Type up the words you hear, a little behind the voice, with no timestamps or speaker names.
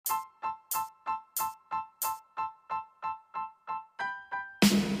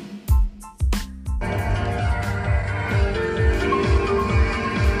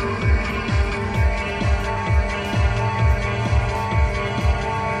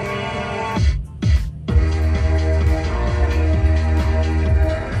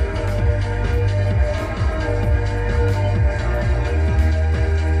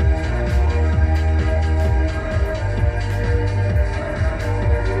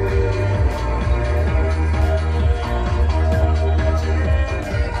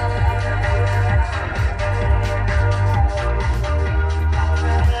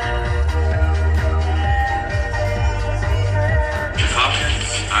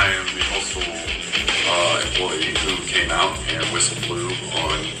whistle blew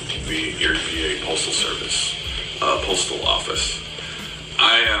on the Erie, PA Postal Service, Postal Office.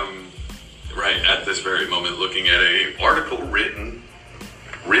 I am right at this very moment looking at an article written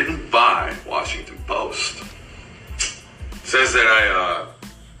by Washington Post. It says that I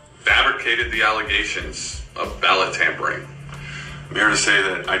fabricated the allegations of ballot tampering. I'm here to say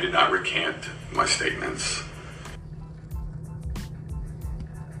that I did not recant my statements.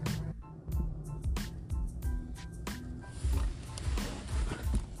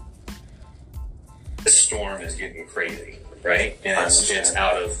 This storm is getting crazy, right? And it's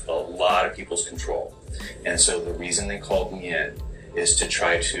out of a lot of people's control. And so the reason they called me in is to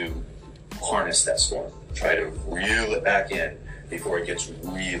try to harness that storm, try to reel it back in before it gets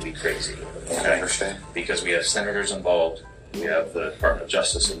really crazy. Okay? I understand. Because we have senators involved, we have the Department of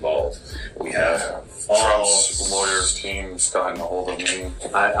Justice involved, we have Trump's lawyers team's gotten a hold of me.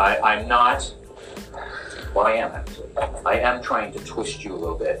 I'm not, well, I am actually. I am trying to twist you a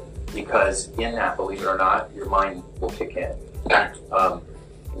little bit because in that, believe it or not, your mind will kick in.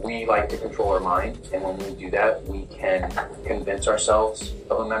 We like to control our mind, and when we do that, we can convince ourselves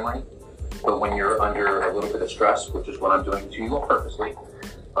of a memory. But when you're under a little bit of stress, which is what I'm doing to you purposely,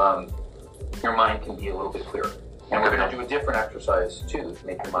 your mind can be a little bit clearer. And we're going to do a different exercise too to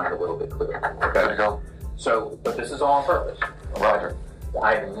make your mind a little bit clearer. Okay? There you go. So, but this is all on purpose. Roger.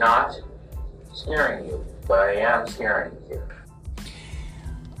 I am not scaring you, but I am scaring you here.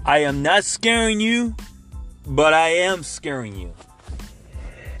 I am not scaring you, but I am scaring you.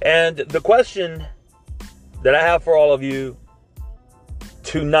 And the question that I have for all of you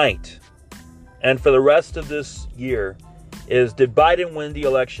tonight and for the rest of this year is, did Biden win the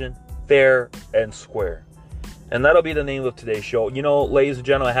election fair and square? And that'll be the name of today's show. You know, ladies and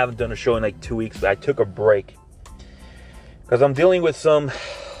gentlemen, I haven't done a show in like 2 weeks. I took a break because I'm dealing with some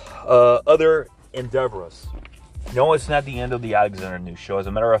other endeavors. No, it's not the end of the Alexander News Show. As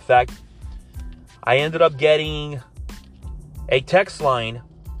a matter of fact, I ended up getting a text line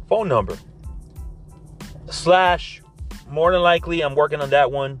phone number. / more than likely, I'm working on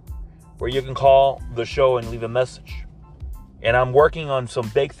that one where you can call the show and leave a message. And I'm working on some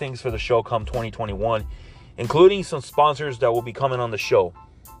big things for the show come 2021, including some sponsors that will be coming on the show.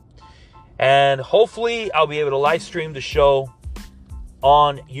 And hopefully I'll be able to live stream the show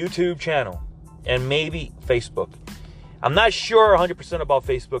on YouTube channel and maybe Facebook. I'm not sure 100% about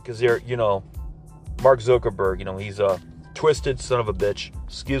Facebook because they're, Mark Zuckerberg, he's a twisted son of a bitch,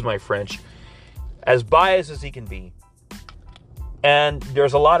 excuse my French, as biased as he can be. And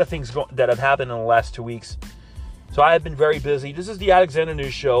there's a lot of things that have happened in the last 2 weeks. So I have been very busy. This is the Alexander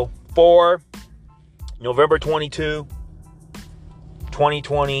News Show for November 22,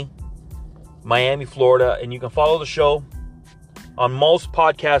 2020, Miami, Florida. And you can follow the show on most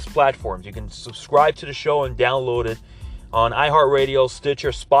podcast platforms. You can subscribe to the show and download it on iHeartRadio,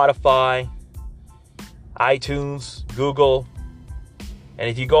 Stitcher, Spotify, iTunes, Google. And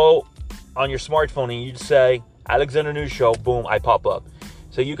if you go on your smartphone and you say Alexander News Show, boom, I pop up.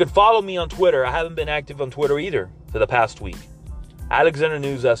 So you can follow me on Twitter. I haven't been active on Twitter either for the past week. Alexander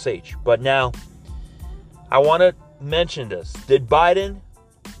News SH. But now, I want to mention this. Did Biden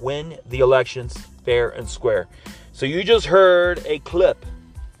win the elections fair and square? So you just heard a clip.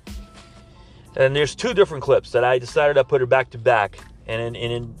 And there's two different clips that I decided to put it back to back. And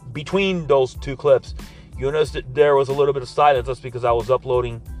in between those two clips, you notice that there was a little bit of silence. That's because I was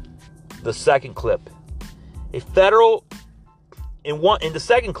uploading the second clip. In the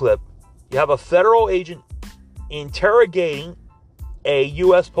second clip, you have a federal agent interrogating a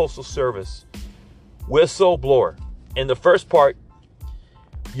U.S. Postal Service whistleblower. In the first part,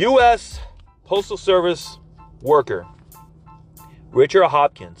 U.S. Postal Service worker Richard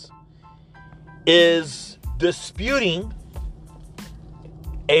Hopkins is disputing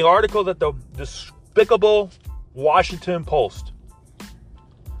an article that the despicable Washington Post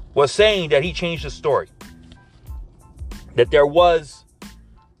was saying that he changed the story. That there was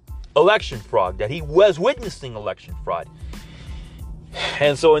election fraud, that he was witnessing election fraud.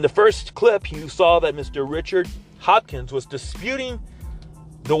 And so in the first clip, you saw that Mr. Richard Hopkins was disputing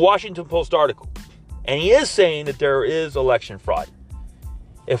the Washington Post article. And he is saying that there is election fraud.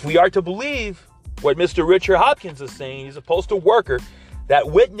 If we are to believe what Mr. Richard Hopkins is saying, he's a postal worker that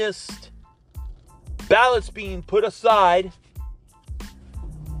witnessed ballots being put aside.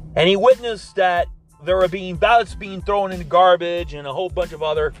 And he witnessed that there were ballots being thrown in the garbage and a whole bunch of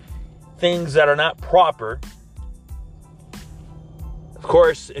other things that are not proper. Of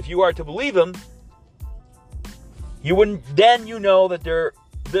course, if you are to believe him, you know that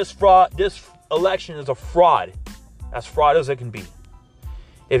this election is a fraud. As fraud as it can be.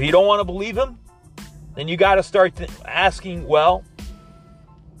 If you don't want to believe him, then you got to start asking, well,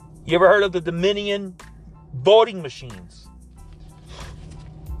 you ever heard of the Dominion voting machines?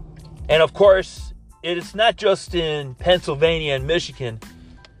 And of course, it is not just in Pennsylvania and Michigan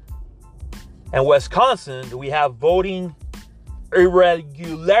and Wisconsin that we have voting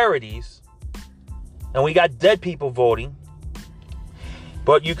irregularities and we got dead people voting.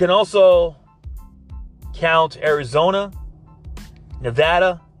 But you can also count Arizona,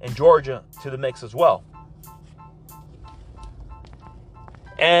 Nevada, and Georgia to the mix as well.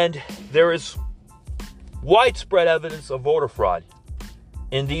 And there is widespread evidence of voter fraud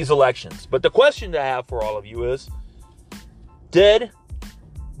in these elections. But the question that I have for all of you is, did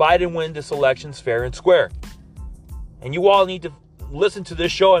Biden win this election fair and square? And you all need to listen to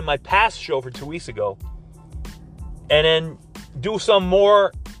this show and my past show for 2 weeks ago, and then do some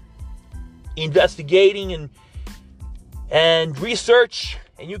more investigating and research,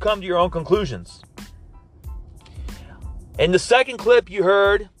 and you come to your own conclusions. In the second clip, you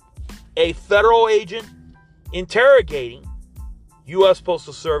heard a federal agent interrogating U.S.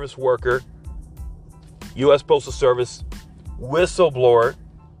 Postal Service worker, U.S. Postal Service whistleblower,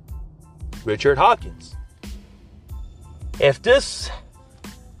 Richard Hopkins. If this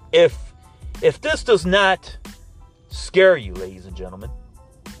does not scare you, ladies and gentlemen,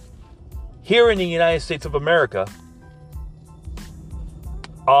 here in the United States of America,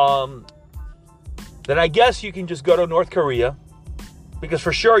 then I guess you can just go to North Korea, because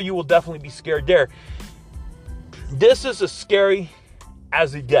for sure you will definitely be scared there. This is as scary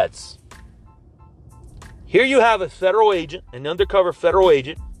as it gets. Here you have a federal agent, an undercover federal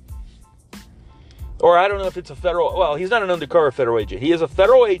agent, or I don't know if it's a federal, well, he's not an undercover federal agent. He is a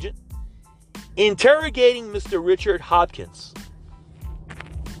federal agent interrogating Mr. Richard Hopkins.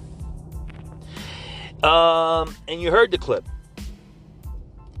 And you heard the clip.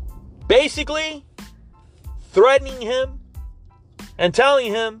 Basically, threatening him and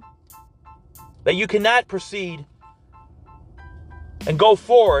telling him that you cannot proceed and go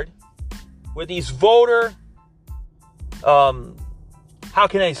forward with these voter, how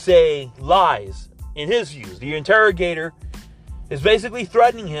can I say, lies in his views. The interrogator is basically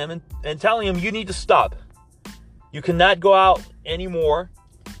threatening him and telling him, you need to stop. You cannot go out anymore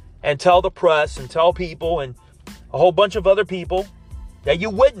and tell the press and tell people and a whole bunch of other people that you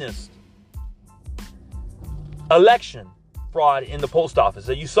witnessed election fraud in the post office,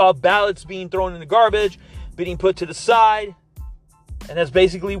 that you saw ballots being thrown in the garbage, being put to the side. And that's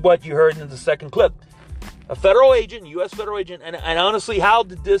basically what you heard in the second clip. A federal agent, U.S. federal agent, and honestly, how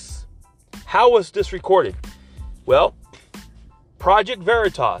was this recorded? Well, Project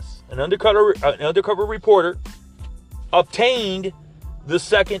Veritas, an undercover reporter, obtained the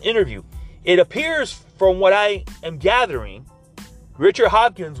second interview. It appears, from what I am gathering, Richard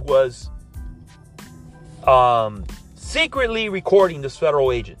Hopkins was secretly recording this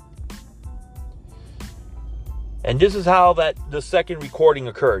federal agent. And this is how the second recording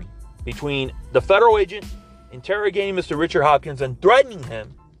occurred, between the federal agent interrogating Mr. Richard Hopkins and threatening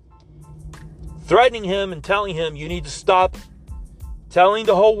him and telling him, you need to stop telling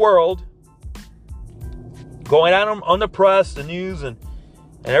the whole world, going out on the press, the news, and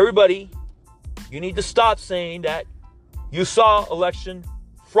everybody, you need to stop saying that you saw election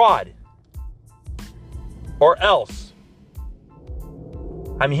fraud, or else.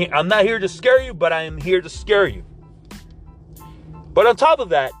 I'm not here to scare you, but I am here to scare you. But on top of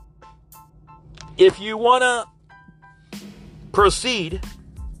that, if you want to proceed,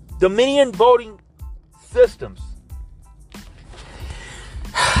 Dominion voting systems,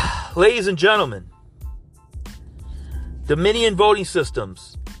 ladies and gentlemen, Dominion voting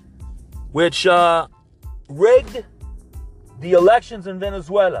systems, which rigged the elections in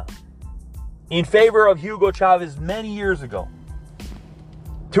Venezuela in favor of Hugo Chavez many years ago,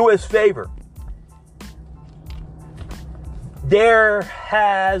 to his favor. There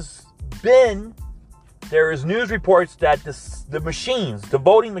is news reports that the machines, the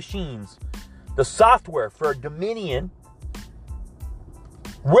voting machines, the software for Dominion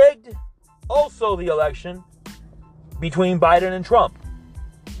rigged also the election between Biden and Trump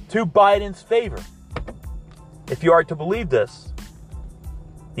to Biden's favor. If you are to believe this,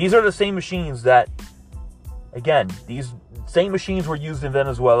 these are the same machines that, again, these same machines were used in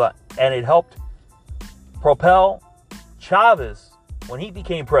Venezuela, and it helped propel Chavez, when he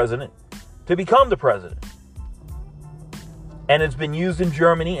became president, to become the president. And it's been used in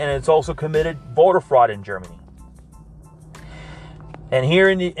Germany, and it's also committed voter fraud in Germany. And here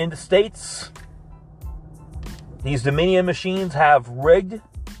in the States, these Dominion machines have rigged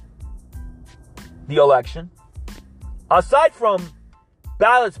the election. Aside from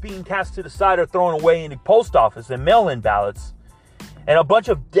ballots being cast to the side or thrown away in the post office and mail-in ballots, and a bunch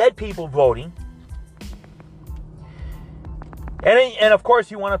of dead people voting. And of course,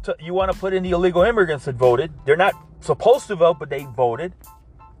 you want to put in the illegal immigrants that voted. They're not supposed to vote, but they voted.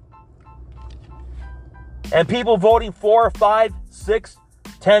 And people voting 4, 5, 6,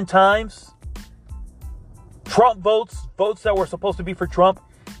 10 times. Trump votes that were supposed to be for Trump,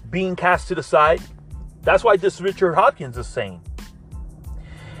 being cast to the side. That's why this Richard Hopkins is saying.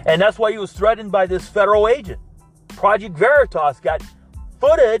 And that's why he was threatened by this federal agent. Project Veritas got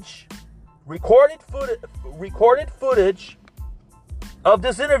footage, recorded footage of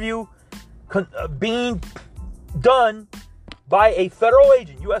this interview being done by a federal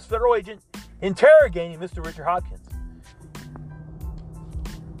agent, U.S. federal agent, interrogating Mr. Richard Hopkins.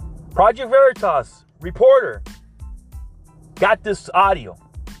 Project Veritas reporter got this audio.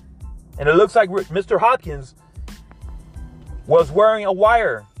 And it looks like Mr. Hopkins was wearing a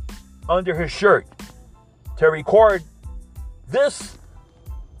wire under his shirt to record this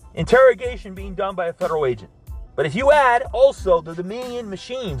interrogation being done by a federal agent. But if you add also the Dominion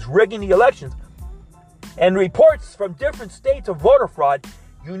machines rigging the elections and reports from different states of voter fraud,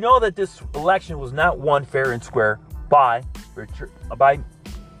 you know that this election was not won fair and square by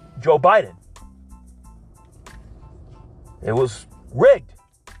Joe Biden. It was rigged.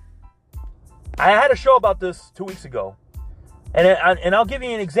 I had a show about this 2 weeks ago. And I'll give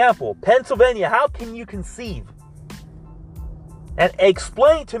you an example. Pennsylvania, how can you conceive and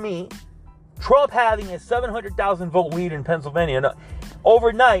explain to me Trump having a 700,000 vote lead in Pennsylvania? And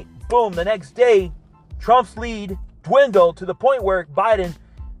overnight, boom, the next day, Trump's lead dwindled to the point where Biden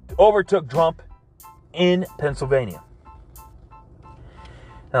overtook Trump in Pennsylvania.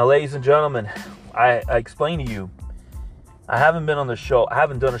 Now, ladies and gentlemen, I explained to you, I haven't been on the show. I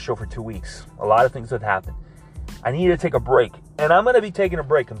haven't done a show for 2 weeks. A lot of things have happened. I need to take a break. And I'm going to be taking a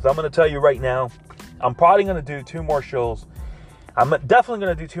break because I'm going to tell you right now, I'm probably going to do 2 more shows. I'm definitely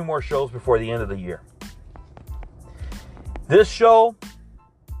going to do 2 more shows before the end of the year. This show,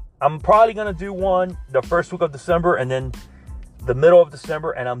 I'm probably going to do one the first week of December and then the middle of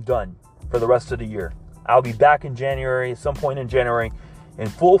December, and I'm done for the rest of the year. I'll be back in January, at some point in January, in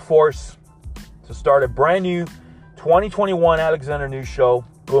full force to start a brand new 2021 Alexander News show.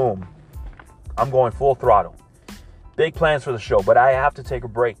 Boom. I'm going full throttle. Big plans for the show, but I have to take a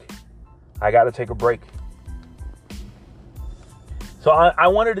break. I got to take a break. So I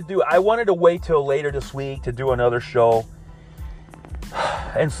wanted to wait till later this week to do another show.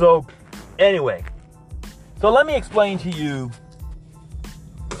 And so, anyway. So let me explain to you.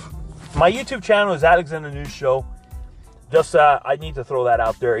 My YouTube channel is Alexander News Show. Just, I need to throw that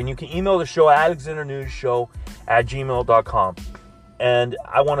out there. And you can email the show at alexandernewsshow@gmail.com. And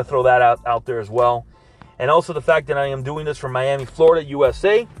I want to throw that out there as well. And also the fact that I am doing this from Miami, Florida,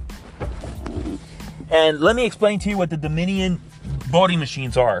 USA. And let me explain to you what the Dominion voting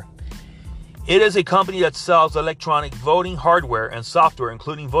machines are. It is a company that sells electronic voting hardware and software,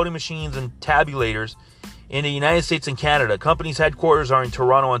 including voting machines and tabulators, in the United States and Canada. Company's headquarters are in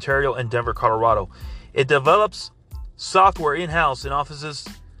Toronto, Ontario, and Denver, Colorado. It develops software in-house in offices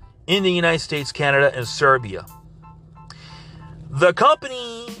in the United States, Canada, and Serbia. The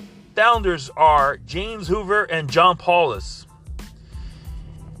company founders are James Hoover and John Paulus.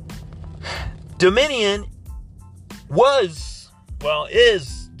 Dominion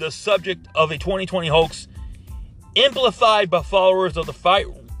is the subject of a 2020 hoax amplified by followers of the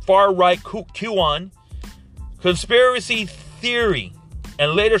far-right QAnon conspiracy theory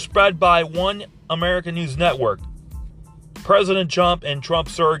and later spread by One American News Network. President Trump and Trump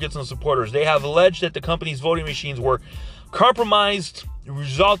surrogates and supporters, they have alleged that the company's voting machines were compromised,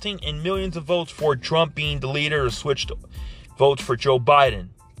 resulting in millions of votes for Trump being deleted or switched votes for Joe Biden.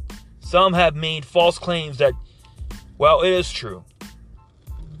 Some have made false claims that, well, it is true.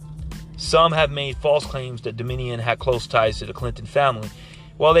 Some have made false claims that Dominion had close ties to the Clinton family.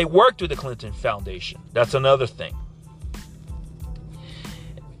 Well, they worked with the Clinton Foundation. That's another thing.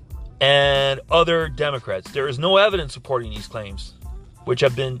 And other Democrats. There is no evidence supporting these claims, which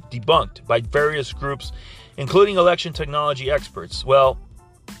have been debunked by various groups, including election technology experts. Well,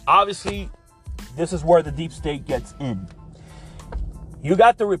 obviously, this is where the deep state gets in. You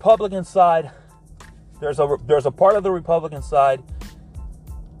got the Republican side. There's a part of the Republican side.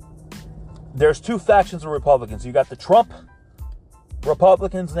 There's 2 factions of Republicans. You got the Trump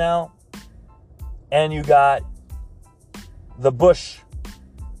Republicans now, and you got the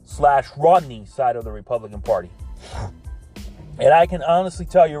Bush/Romney side of the Republican Party. And I can honestly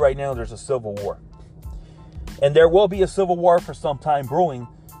tell you right now, there's a civil war. And there will be a civil war for some time brewing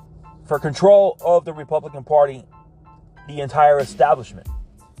for control of the Republican Party the entire establishment.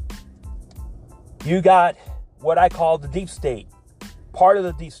 You got what I call the deep state, part of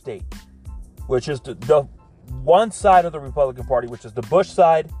the deep state, which is the one side of the Republican Party, which is the Bush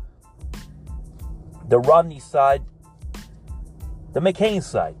side, the Romney side, the McCain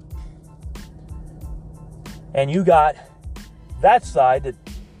side. And you got that side that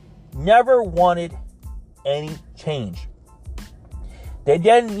never wanted any change. They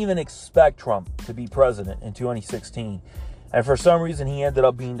didn't even expect Trump to be president in 2016. And for some reason, he ended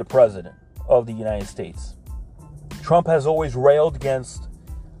up being the president of the United States. Trump has always railed against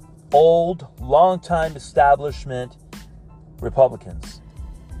old, long-time establishment Republicans.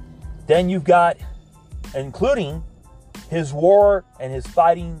 Then you've got, including his war and his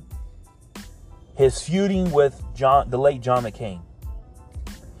fighting, his feuding with the late John McCain.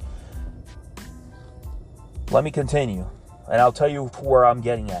 Let me continue, and I'll tell you where I'm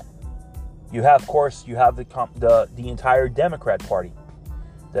getting at. You have, of course, the entire Democrat Party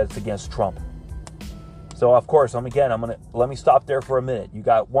that's against Trump. So, of course, let me stop there for a minute. You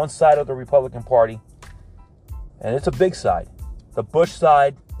got one side of the Republican Party, and it's a big side, the Bush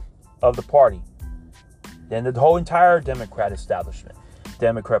side of the party. Then the whole entire Democrat establishment,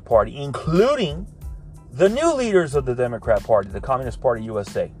 Democrat Party, including the new leaders of the Democrat Party, the Communist Party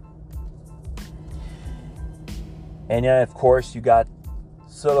USA. And then, of course, you got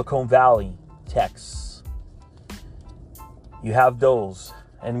Silicon Valley techs. You have those.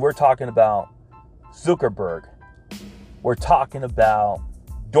 And we're talking about Zuckerberg. We're talking about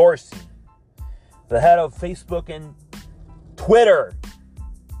Dorsey, the head of Facebook and Twitter.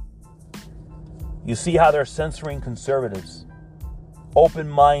 You see how they're censoring conservatives.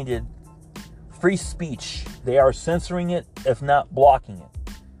 Open-minded, free speech. They are censoring it, if not blocking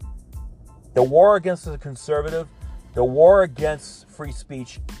it. The war against the conservative, the war against free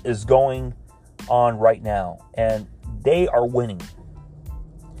speech is going on right now. And they are winning.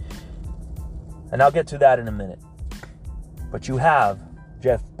 And I'll get to that in a minute. But you have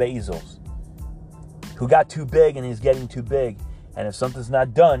Jeff Bezos, who got too big and he's getting too big. And if something's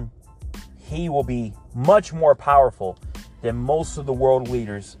not done, he will be much more powerful than most of the world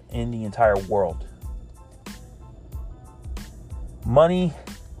leaders in the entire world. Money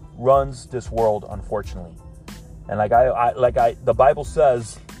runs this world, unfortunately. And the Bible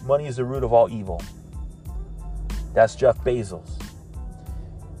says, money is the root of all evil. That's Jeff Bezos.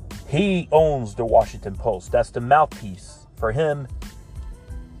 He owns the Washington Post. That's the mouthpiece for him,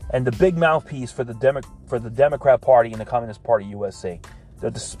 and the big mouthpiece for the Democrat Party and the Communist Party USA. The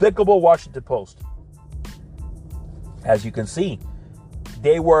despicable Washington Post. As you can see,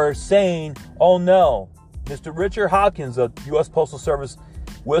 they were saying, "Oh no, Mr. Richard Hopkins, a U.S. Postal Service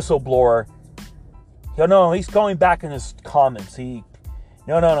whistleblower, he's going back in his comments. He's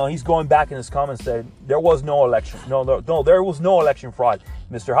going back in his comments that there was no election. No, there was no election fraud."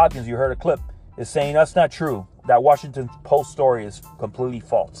 Mr. Hopkins, you heard a clip, is saying that's not true. That Washington Post story is completely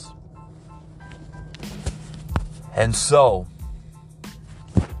false. And so,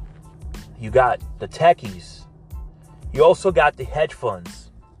 you got the techies. You also got the hedge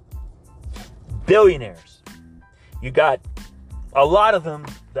funds. Billionaires. You got a lot of them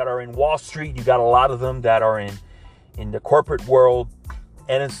that are in Wall Street. You got a lot of them that are in the corporate world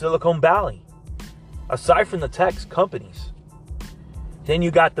and in Silicon Valley. Aside from the tech companies. Then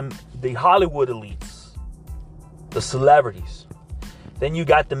you got the Hollywood elites, the celebrities. Then you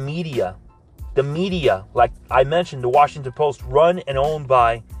got the media. The media, like I mentioned, the Washington Post, run and owned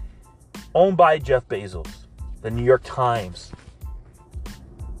by Jeff Bezos. The New York Times.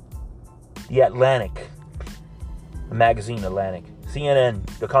 The Atlantic. The magazine Atlantic. CNN,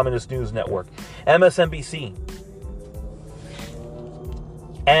 the Communist News Network. MSNBC.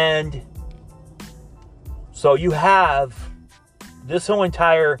 And so you have this whole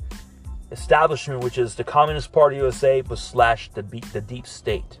entire establishment, which is the Communist Party USA, but / the deep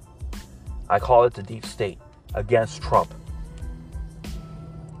state. I call it the deep state against Trump.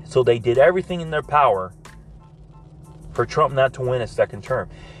 So they did everything in their power for Trump not to win a second term.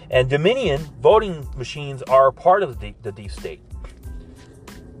 And Dominion voting machines are part of the deep state.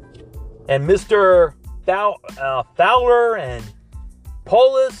 And Mr. Fowler and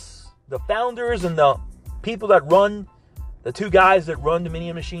Polis, the founders and the people that run, the two guys that run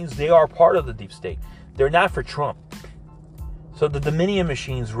Dominion machines, they are part of the deep state. They're not for Trump. So the Dominion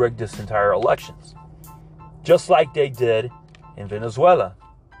machines rigged this entire elections. Just like they did in Venezuela.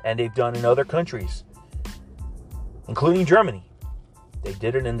 And they've done in other countries. Including Germany. They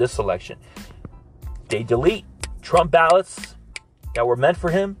did it in this election. They delete Trump ballots that were meant for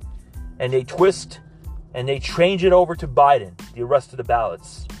him. And they twist and they change it over to Biden. The rest of the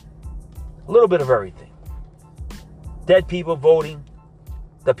ballots. A little bit of everything. dead people voting,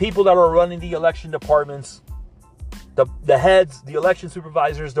 the people that are running the election departments, the heads, the election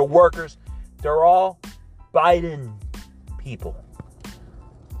supervisors, the workers, they're all Biden people.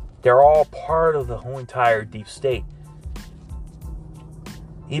 They're all part of the whole entire deep state.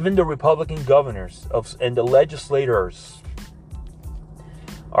 Even the Republican governors and the legislators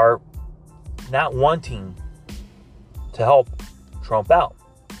are not wanting to help Trump out.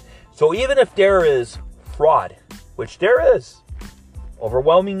 So even if there is fraud, which there is,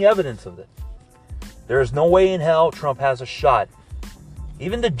 overwhelming evidence of it, there is no way in hell Trump has a shot.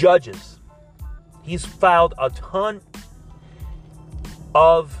 Even the judges, he's filed a ton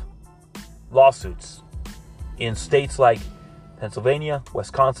of lawsuits in states like Pennsylvania,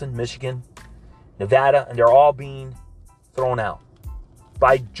 Wisconsin, Michigan, Nevada, and they're all being thrown out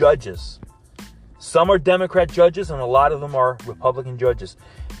by judges. Some are Democrat judges and a lot of them are Republican judges.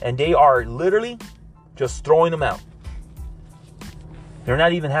 And they are literally just throwing them out. They're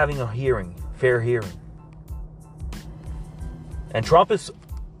not even having a hearing, fair hearing. And Trump is,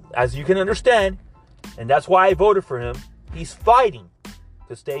 as you can understand, and that's why I voted for him, he's fighting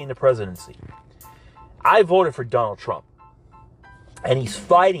to stay in the presidency. I voted for Donald Trump. And he's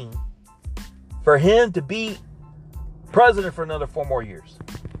fighting for him to be president for another 4 more years.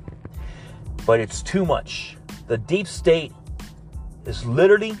 But it's too much. The deep state is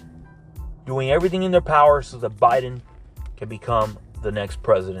literally doing everything in their power so that Biden can become the next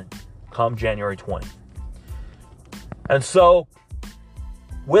president come January 20. And so,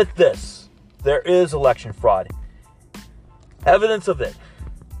 with this, there is election fraud. Evidence of it.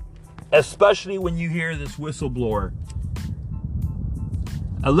 Especially when you hear this whistleblower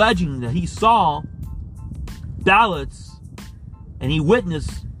alleging that he saw ballots and he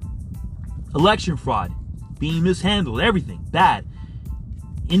witnessed election fraud being mishandled, everything bad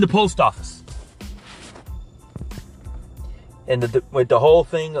in the post office. And with the whole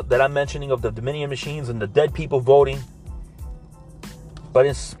thing that I'm mentioning of the Dominion machines and the dead people voting. But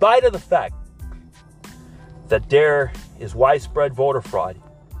in spite of the fact that there is widespread voter fraud,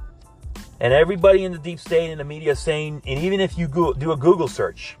 and everybody in the deep state and the media saying, and even if you do a Google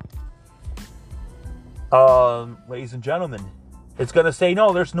search, ladies and gentlemen, it's going to say,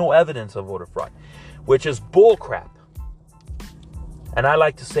 no, there's no evidence of voter fraud, which is bullcrap. And I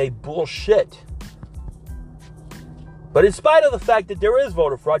like to say bullshit. But in spite of the fact that there is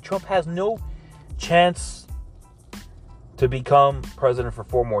voter fraud, Trump has no chance to become president for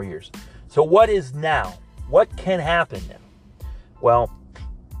 4 more years. So what is now? What can happen now? Well,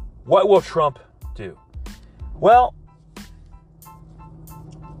 what will Trump do? Well,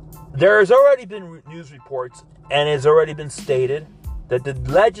 there has already been news reports and has already been stated that the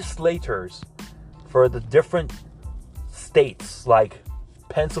legislators for the different states like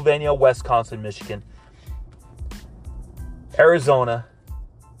Pennsylvania, Wisconsin, Michigan, Arizona,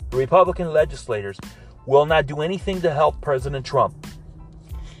 the Republican legislators will not do anything to help President Trump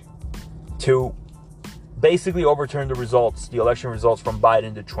to basically overturn the results, the election results from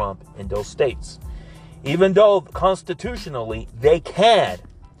Biden to Trump in those states. Even though constitutionally they can,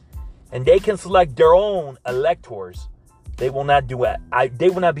 and they can select their own electors, they will not do it. They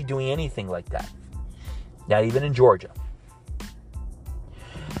will not be doing anything like that. Not even in Georgia.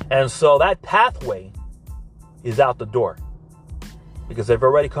 And so that pathway is out the door. Because they've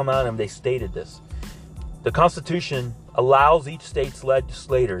already come out and they stated this. The Constitution allows each state's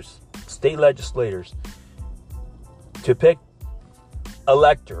state legislators, to pick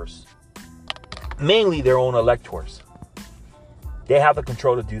electors, mainly their own electors. They have the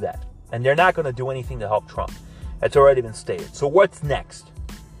control to do that. And they're not going to do anything to help Trump. That's already been stated. So what's next?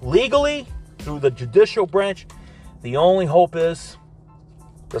 Legally, through the judicial branch, the only hope is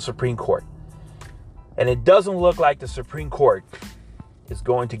the Supreme Court. And it doesn't look like the Supreme Court is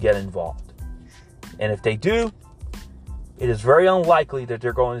going to get involved. And if they do, it is very unlikely that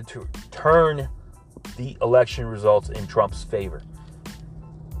they're going to turn the election results in Trump's favor.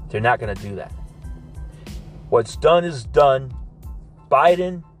 They're not going to do that. What's done is done.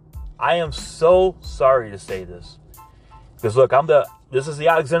 Biden, I am so sorry to say this. Because look, this is the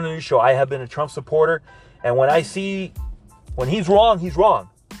Alexander News Show. I have been a Trump supporter. And when he's wrong, he's wrong.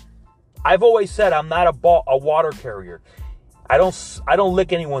 I've always said I'm not a water carrier. I don't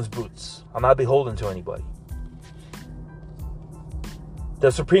lick anyone's boots. I'm not beholden to anybody.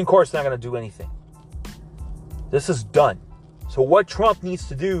 The Supreme Court's not going to do anything. This is done. So what Trump needs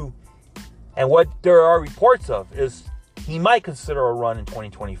to do, and what there are reports of, is he might consider a run in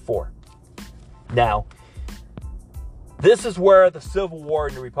 2024. Now, this is where the civil war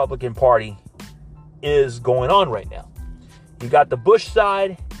in the Republican Party is going on right now. You got the Bush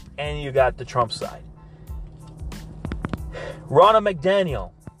side and you got the Trump side. Ronna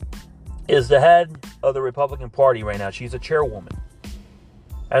McDaniel is the head of the Republican Party right now. She's a chairwoman.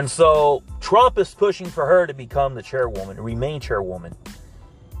 And so Trump is pushing for her to become the chairwoman, to remain chairwoman.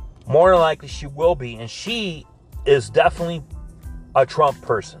 More than likely she will be. And she is definitely a Trump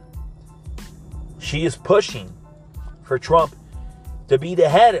person. She is pushing for Trump to be the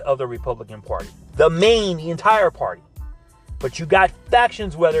head of the Republican Party. The entire party. But you got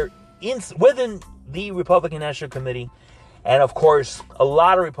factions within the Republican National Committee, and of course, a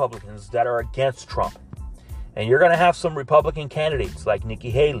lot of Republicans that are against Trump. And you're going to have some Republican candidates like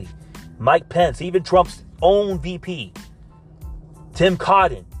Nikki Haley, Mike Pence, even Trump's own VP, Tim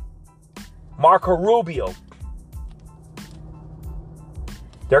Cotton, Marco Rubio.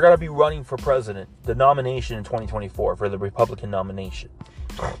 They're going to be running for president, the nomination in 2024 for the Republican nomination.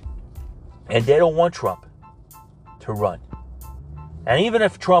 And they don't want Trump to run. And even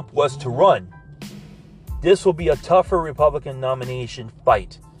if Trump was to run, this will be a tougher Republican nomination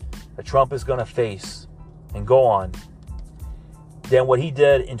fight that Trump is going to face and go on than what he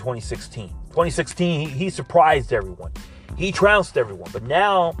did in 2016. 2016, he surprised everyone. He trounced everyone. But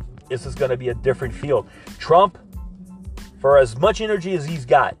now, this is going to be a different field. Trump, for as much energy as he's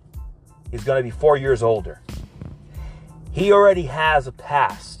got, he's going to be 4 years older. He already has a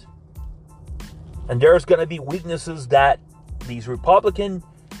past. And there's going to be weaknesses that these Republican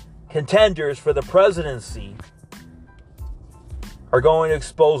contenders for the presidency are going to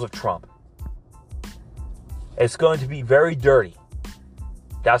expose of Trump. It's going to be very dirty.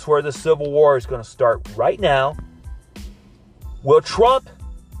 That's where the Civil War is going to start right now.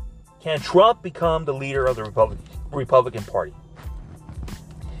 Can Trump become the leader of the Republican Party?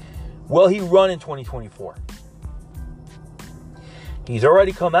 Will he run in 2024? He's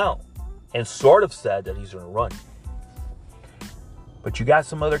already come out and sort of said that he's going to run. But you got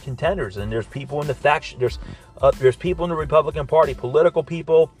some other contenders, and there's people in the faction. There's people in the Republican Party, political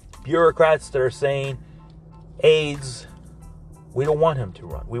people, bureaucrats that are saying, aides, we don't want him to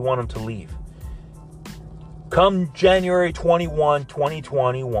run. We want him to leave. Come January 21,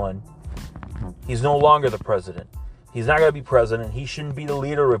 2021, he's no longer the president. He's not going to be president. He shouldn't be the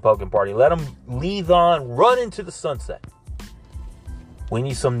leader of the Republican Party. Let him leave on, run into the sunset. We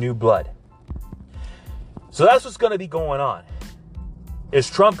need some new blood. So that's what's going to be going on. Is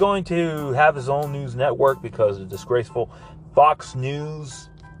Trump going to have his own news network because the disgraceful Fox News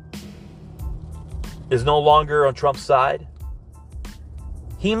is no longer on Trump's side?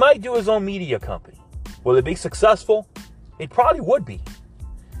 He might do his own media company. Will it be successful? It probably would be.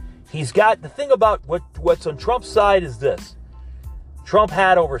 He's got, the thing about what's on Trump's side is this. Trump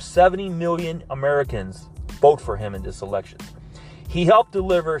had over 70 million Americans vote for him in this election. He helped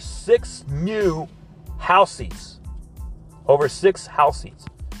deliver 6 new House seats. Over 6 House seats.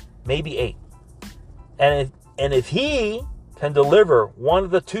 Maybe 8. And if he can deliver one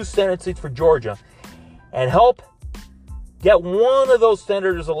of the 2 Senate seats for Georgia and help get one of those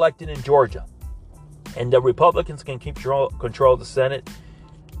senators elected in Georgia, and the Republicans can keep control of the Senate,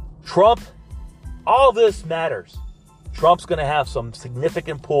 Trump, all this matters. Trump's going to have some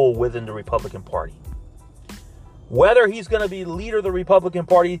significant pull within the Republican Party. Whether he's going to be the leader of the Republican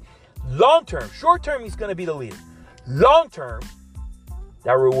Party long term, short term, he's going to be the leader. Long term,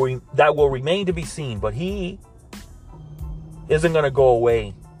 that will remain to be seen, but he isn't going to go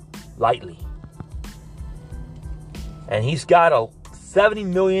away lightly. And he's got 70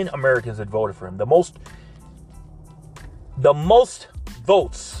 million Americans that voted for him. The most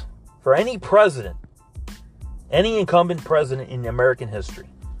votes for any president, any incumbent president in American history.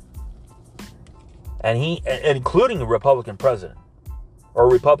 And including a Republican president or a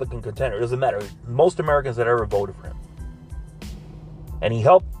Republican contender, it doesn't matter. Most Americans that ever voted for him. And he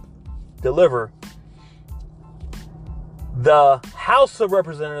helped deliver the House of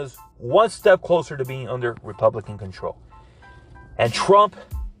Representatives one step closer to being under Republican control. And Trump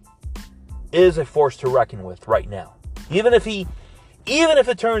is a force to reckon with right now. Even if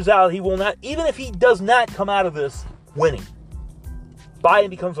it turns out he will not, even if he does not come out of this winning,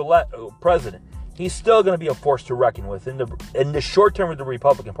 Biden becomes president, he's still going to be a force to reckon with in the short term of the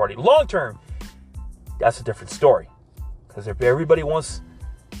Republican Party. Long term, that's a different story. Because if everybody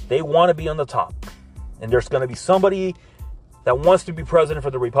they want to be on the top. And there's going to be somebody that wants to be president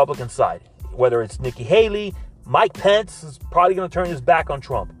for the Republican side. Whether it's Nikki Haley, Mike Pence is probably going to turn his back on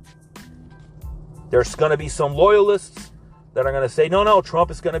Trump. There's going to be some loyalists that are going to say, no,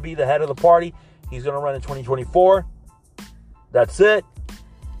 Trump is going to be the head of the party. He's going to run in 2024. That's it.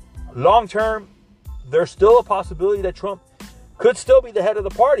 Long term, there's still a possibility that Trump could still be the head of the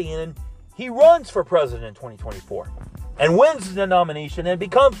party. And he runs for president in 2024 and wins the nomination and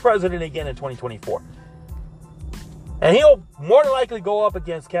becomes president again in 2024. And he'll more than likely go up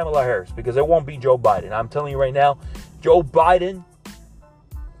against Kamala Harris because it won't be Joe Biden. I'm telling you right now, Joe Biden,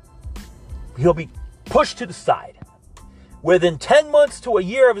 he'll be pushed to the side. Within 10 months to a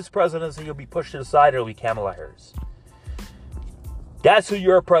year of his presidency, he'll be pushed to the side. It'll be Kamala Harris. That's who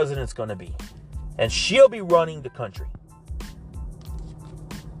your president's going to be. And she'll be running the country.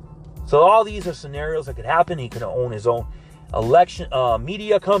 So all these are scenarios that could happen. He could own his own election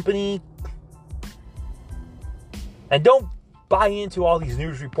media company. And don't buy into all these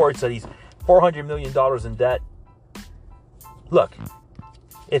news reports that he's $400 million in debt. Look,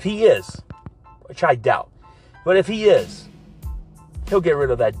 if he is, which I doubt, but if he is, he'll get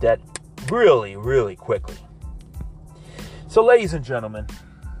rid of that debt really, really quickly. So, ladies and gentlemen,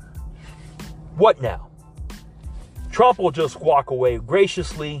 what now? Trump will just walk away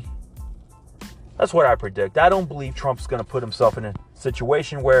graciously. That's what I predict. I don't believe Trump's going to put himself in a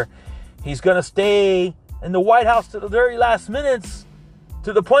situation where he's going to stay in the White House to the very last minutes,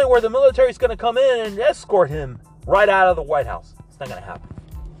 to the point where the military is going to come in and escort him right out of the White House. It's not going to happen.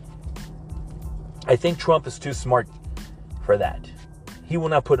 I think Trump is too smart for that. He will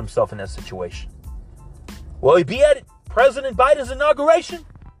not put himself in that situation. Will he be at President Biden's inauguration?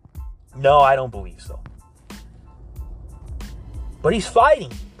 No, I don't believe so. But he's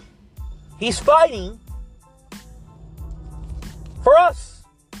fighting. He's fighting for us,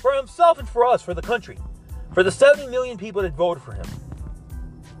 for himself and for us, for the country, for the 70 million people that voted for him.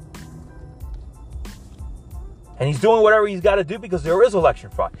 And he's doing whatever he's got to do because there is election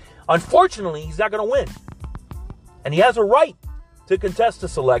fraud. Unfortunately, he's not going to win. And he has a right to contest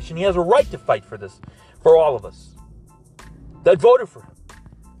this election. He has a right to fight for this, for all of us that voted for him.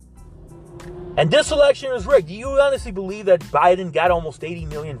 And this election is rigged. Do you honestly believe that Biden got almost 80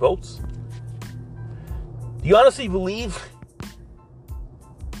 million votes? Do you honestly believe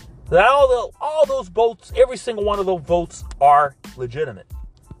that all those votes, every single one of those votes are legitimate?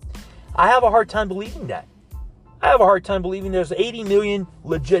 I have a hard time believing that. I have a hard time believing there's 80 million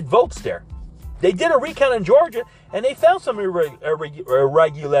legit votes there. They did a recount in Georgia, and they found some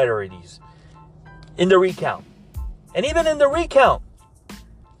irregularities in the recount. And even in the recount,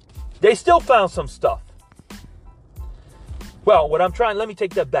 they still found some stuff. Well, let me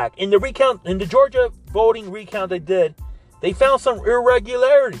take that back. In the recount, in the Georgia voting recount they found some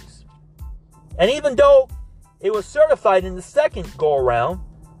irregularities. And even though it was certified in the second go around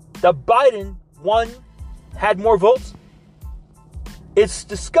that Biden won, had more votes, it's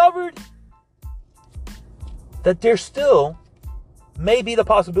discovered that there still may be the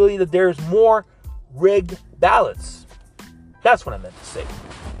possibility that there's more rigged ballots. That's what I meant to say.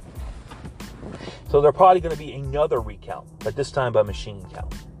 So there's probably going to be another recount, but this time by machine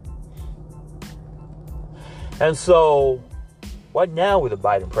count. And so, what now with the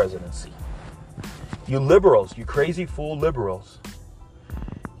Biden presidency? You liberals, you crazy fool liberals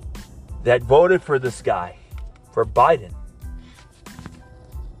that voted for this guy, for Biden.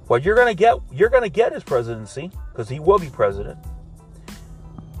 What you're going to get his presidency, because he will be president.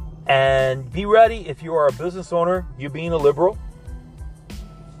 And be ready, if you are a business owner, you being a liberal,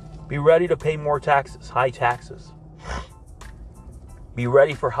 be ready to pay more taxes, high taxes. Be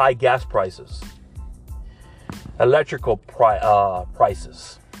ready for high gas prices, electrical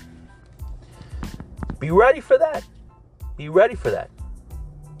prices. Be ready for that. Be ready for that.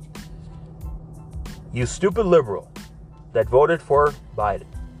 You stupid liberal that voted for Biden.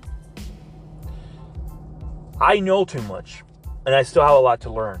 I know too much, and I still have a lot to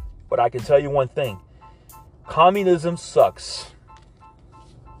learn. But I can tell you one thing. Communism sucks.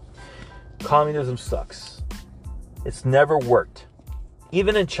 Communism sucks. It's never worked.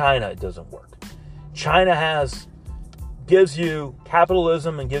 Even in China, it doesn't work. China gives you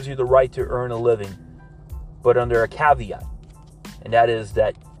capitalism and gives you the right to earn a living, but under a caveat. And that is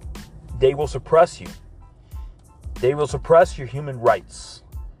that they will suppress you. They will suppress your human rights.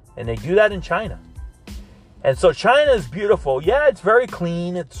 And they do that in China. And so China is beautiful. Yeah, it's very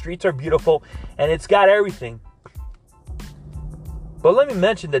clean. The streets are beautiful. And it's got everything. But let me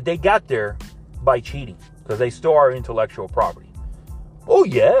mention that they got there by cheating. Because they stole our intellectual property. Oh,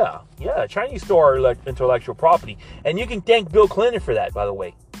 yeah. Yeah, Chinese stole our intellectual property. And you can thank Bill Clinton for that, by the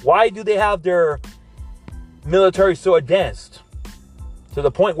way. Why do they have their military so advanced? To the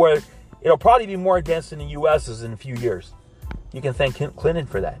point where it'll probably be more advanced than the U.S. is in a few years. You can thank Clinton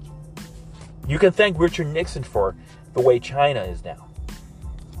for that. You can thank Richard Nixon for the way China is now.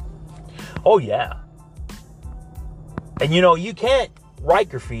 Oh, yeah. And you can't write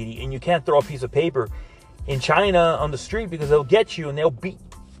graffiti and you can't throw a piece of paper in China on the street because they'll get you and they'll beat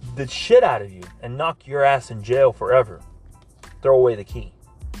the shit out of you and knock your ass in jail forever. Throw away the key.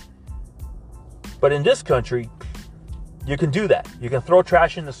 But in this country, You can do that. You can throw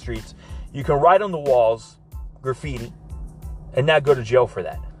trash in the streets. You can write on the walls, graffiti, and not go to jail for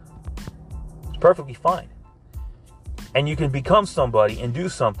that. It's perfectly fine. And you can become somebody and do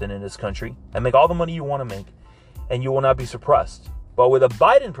something in this country and make all the money you want to make, and you will not be suppressed. But with a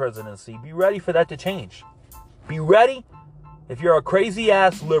Biden presidency, be ready for that to change. Be ready, if you're a crazy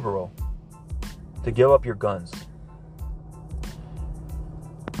ass liberal, to give up your guns.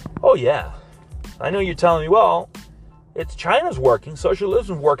 Oh yeah. I know you're telling me, well, it's China's working.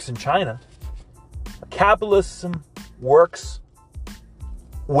 Socialism works in China. Capitalism works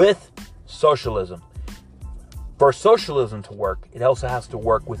with socialism. For socialism to work, it also has to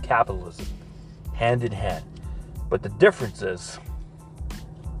work with capitalism, hand in hand. But the difference is,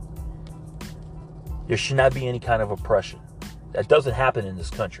 there should not be any kind of oppression. That doesn't happen in this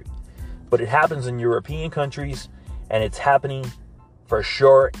country. But it happens in European countries, and it's happening for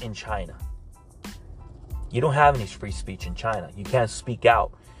sure in China. You don't have any free speech in China. You can't speak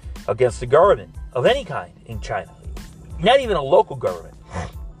out against the government of any kind in China. Not even a local government.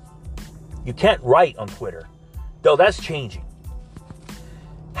 You can't write on Twitter. Though that's changing.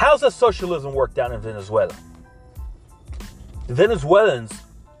 How's that socialism work down in Venezuela? The Venezuelans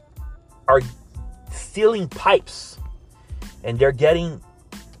are stealing pipes, and they're getting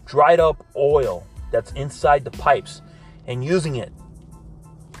dried up oil that's inside the pipes and using it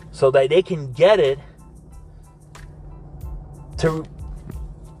so that they can get it to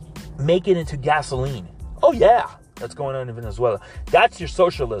make it into gasoline. Oh yeah, that's going on in Venezuela. That's your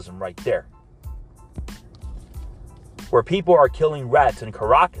socialism right there. Where people are killing rats in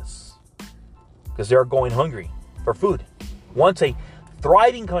Caracas because they're going hungry for food. Once a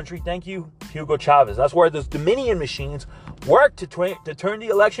thriving country, thank you, Hugo Chavez. That's where those Dominion machines work to turn the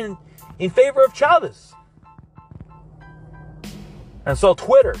election in favor of Chavez. And so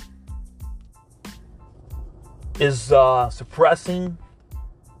Twitter is suppressing,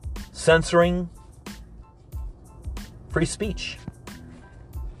 censoring free speech.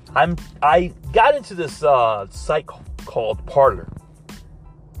 I got into this site called Parler,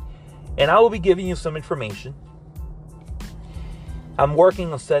 and I will be giving you some information. I'm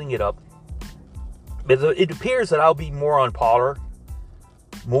working on setting it up. It appears that I'll be more on Parler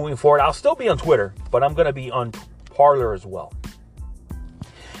moving forward. I'll still be on Twitter, but I'm going to be on Parler as well.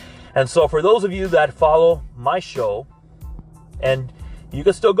 And so for those of you that follow my show, and you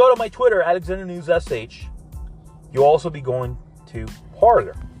can still go to my Twitter, Alexander News SH, you'll also be going to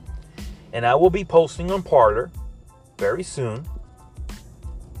Parler. And I will be posting on Parler very soon,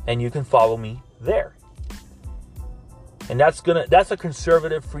 and you can follow me there. And that's a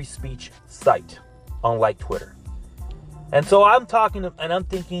conservative free speech site, unlike Twitter. And so I'm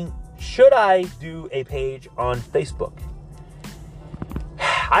thinking, should I do a page on Facebook?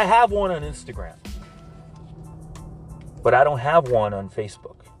 I have one on Instagram, but I don't have one on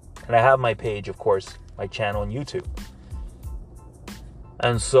Facebook. And I have my page, of course, my channel on YouTube.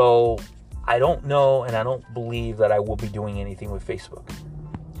 And so I don't know, and I don't believe that I will be doing anything with Facebook.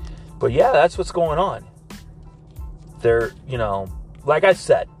 But yeah, that's what's going on. They're, like I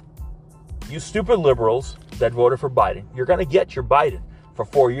said, you stupid liberals that voted for Biden, you're going to get your Biden for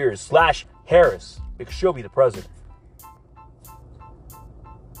 4 years, / Harris, because she'll be the president.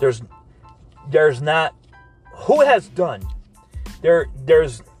 There's not, who has done,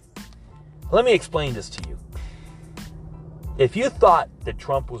 there's, let me explain this to you. If you thought that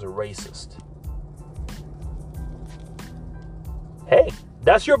Trump was a racist, hey,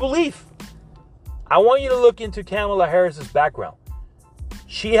 that's your belief. I want you to look into Kamala Harris's background.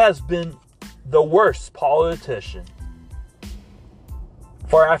 She has been the worst politician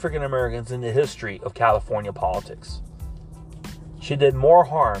for African Americans in the history of California politics. She did more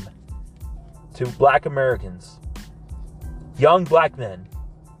harm to black Americans, young black men,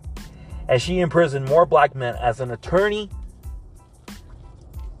 and she imprisoned more black men as an attorney,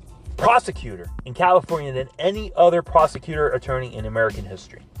 prosecutor in California than any other prosecutor attorney in American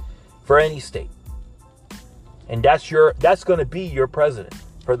history for any state. And that's going to be your president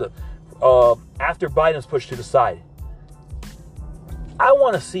for the after Biden's pushed to the side. I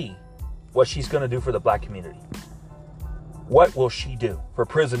want to see what she's going to do for the black community. What will she do for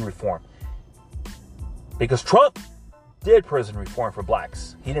prison reform? Because Trump did prison reform for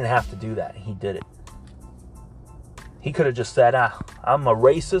blacks. He didn't have to do that. He did it. He could have just said, I'm a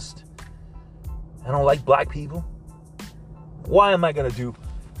racist. I don't like black people. Why am I going to do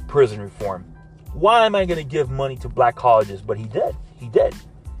prison reform? Why am I going to give money to black colleges? But he did. He did.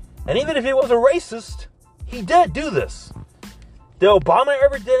 And even if he was a racist, he did do this. Did Obama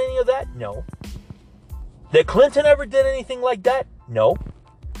ever did any of that? No. Did Clinton ever did anything like that? No.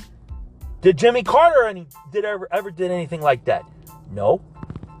 Did Jimmy Carter ever did anything like that? No.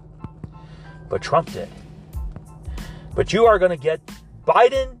 But Trump did. But you are going to get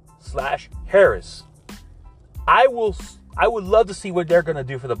Biden/Harris. I would love to see what they're going to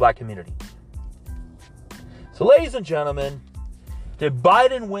do for the black community. So, ladies and gentlemen, did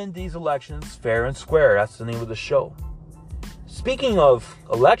Biden win these elections fair and square? That's the name of the show. Speaking of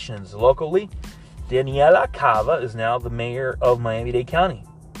elections locally, Daniela Cava is now the mayor of Miami-Dade County.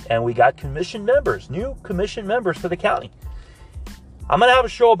 And we got commission members, new commission members for the county. I'm going to have a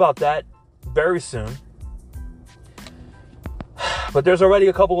show about that very soon. But there's already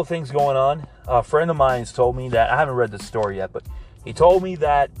a couple of things going on. A friend of mine's told me that, I haven't read the story yet, but he told me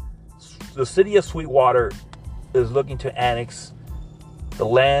that the city of Sweetwater is looking to annex the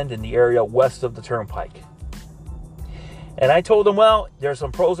land in the area west of the Turnpike. And I told him, well, there's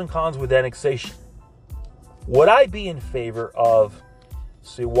some pros and cons with annexation. Would I be in favor of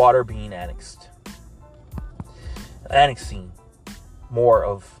Sweetwater being annexed? Annexing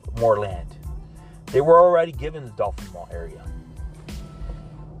more land. They were already given the Dolphin Mall area.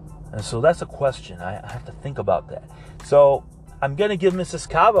 And so that's a question. I have to think about that. So I'm going to give Mrs.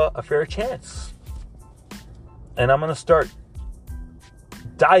 Cava a fair chance. And I'm going to start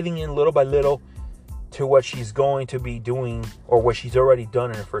diving in little by little to what she's going to be doing or what she's already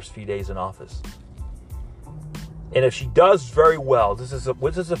done in her first few days in office. And if she does very well, this is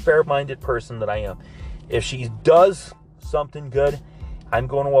a fair-minded person that I am. If she does something good, I'm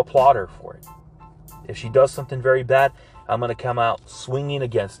going to applaud her for it. If she does something very bad, I'm going to come out swinging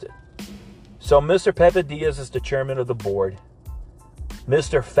against it. So Mr. Pepe Diaz is the chairman of the board.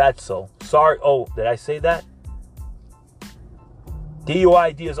 Mr. Fatso. Sorry. Oh, did I say that?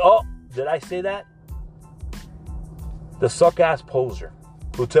 DUI Diaz. Oh, did I say that? The suck-ass poser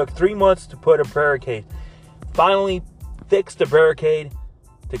who took 3 months to put a barricade. Finally fixed a barricade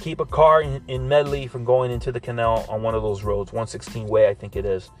to keep a car in Medley from going into the canal on one of those roads. 116 Way, I think it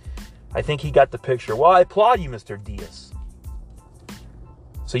is. I think he got the picture. Well, I applaud you, Mr. Diaz.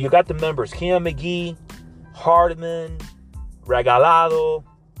 So you got the members. Kim McGee, Hardiman, Regalado,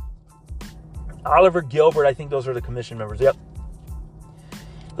 Oliver Gilbert. I think those are the commission members. Yep.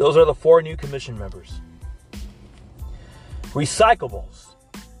 Those are the 4 new commission members. Recyclables.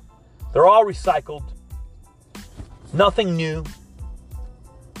 They're all recycled. Nothing new.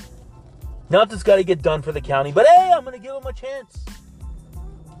 Nothing's got to get done for the county. But hey, I'm going to give them a chance.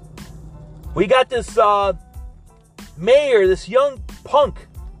 We got this mayor, this young punk,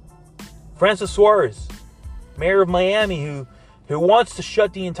 Francis Suarez, mayor of Miami, who wants to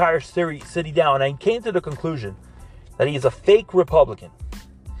shut the entire city down. And I came to the conclusion that he is a fake Republican.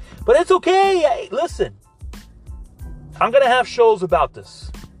 But it's okay. Hey, listen, I'm going to have shows about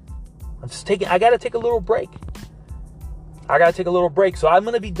this. I got to take a little break. So I'm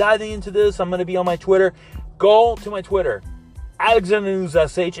going to be diving into this. I'm going to be on my Twitter. Go to my Twitter, Alexander News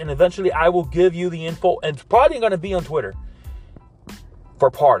SH, and eventually I will give you the info. And it's probably going to be on Twitter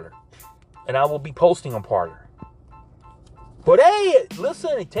for Parler. And I will be posting on Parler. But hey,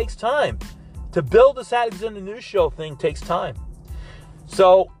 listen, it takes time. To build this Alexander News Show thing takes time.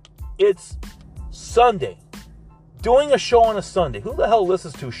 So it's Sunday. Doing a show on a Sunday. Who the hell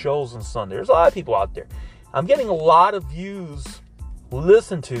listens to shows on Sunday? There's a lot of people out there. I'm getting a lot of views,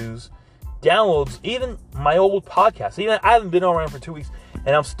 listen-tos, downloads, even my old podcast. Even I haven't been around for 2 weeks,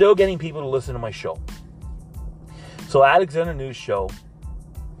 and I'm still getting people to listen to my show. So, Alexander News Show,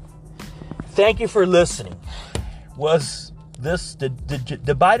 thank you for listening. Was this, did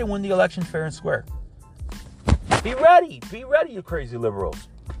Biden win the election fair and square? Be ready, you crazy liberals.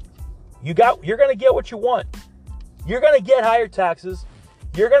 You're going to get what you want. You're going to get higher taxes.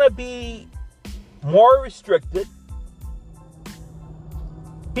 You're going to be more restricted.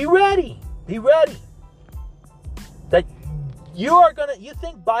 Be ready. That you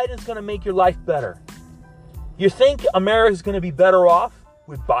think Biden's going to make your life better. You think America's going to be better off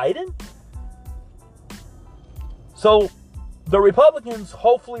with Biden? So the Republicans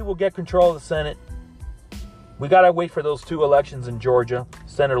hopefully will get control of the Senate. We got to wait for those 2 elections in Georgia,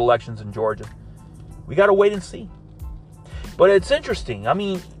 Senate elections in Georgia. We got to wait and see. But it's interesting. I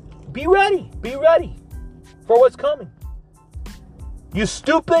mean, be ready for what's coming. You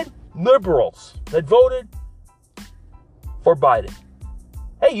stupid liberals that voted for Biden.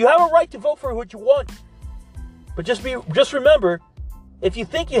 Hey, you have a right to vote for what you want. But just remember, if you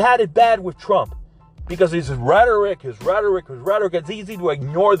think you had it bad with Trump, because his rhetoric, it's easy to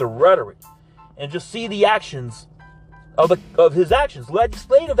ignore the rhetoric and just see the actions of his actions,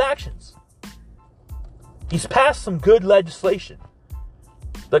 legislative actions. He's passed some good legislation.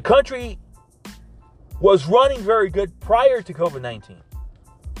 The country was running very good prior to COVID-19.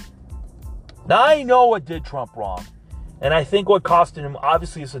 Now, I know what did Trump wrong. And I think what costed him,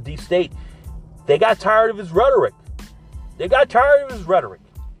 obviously, is a deep state. They got tired of his rhetoric.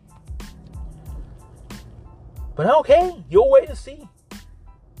 But okay, you'll wait and see.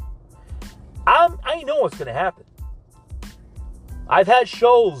 I know what's going to happen. I've had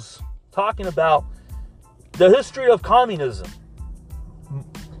shows talking about the history of communism.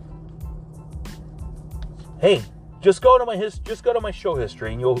 Hey, just go to my show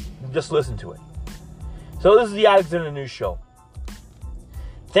history and you'll just listen to it. So this is the Alexander News Show.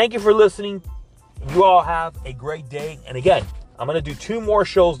 Thank you for listening. You all have a great day. And again, I'm going to do 2 more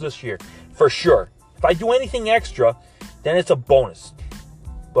shows this year for sure. If I do anything extra, then it's a bonus.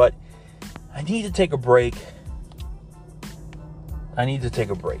 But I need to take a break.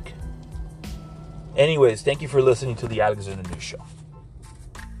 Anyways, thank you for listening to the Alexander News Show.